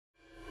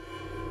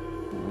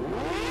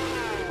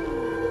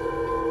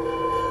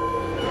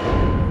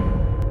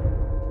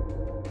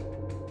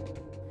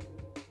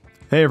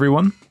Hey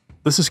everyone,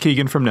 this is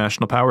Keegan from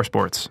National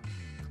Powersports.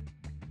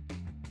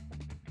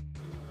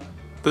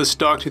 This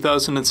stock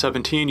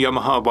 2017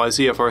 Yamaha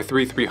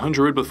YZFR3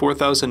 300 with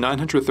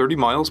 4,930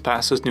 miles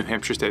passes New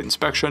Hampshire State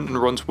inspection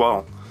and runs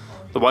well.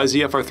 The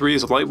YZFR3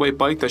 is a lightweight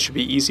bike that should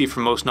be easy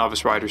for most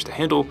novice riders to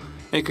handle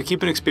and could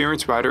keep an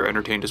experienced rider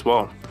entertained as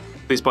well.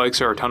 These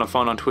bikes are a ton of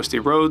fun on twisty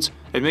roads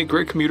and make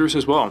great commuters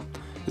as well.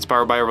 It's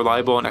powered by a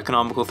reliable and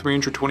economical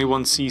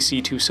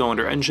 321cc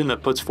two-cylinder engine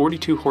that puts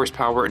 42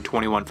 horsepower and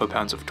 21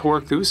 foot-pounds of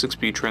torque through a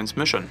 6-speed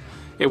transmission.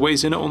 It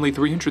weighs in at only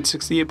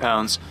 368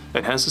 pounds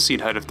and has a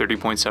seat height of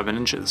 30.7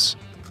 inches.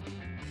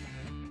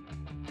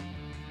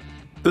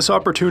 This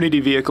opportunity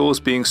vehicle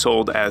is being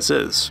sold as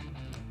is.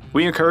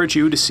 We encourage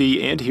you to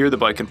see and hear the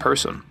bike in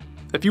person.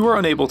 If you are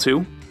unable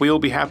to, we will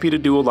be happy to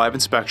do a live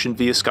inspection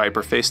via Skype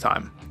or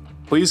FaceTime.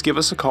 Please give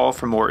us a call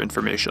for more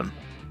information.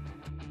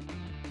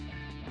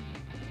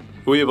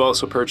 We have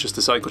also purchased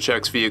the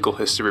CycleCheck's Vehicle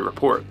History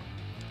Report.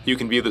 You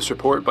can view this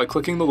report by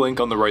clicking the link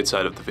on the right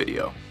side of the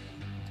video.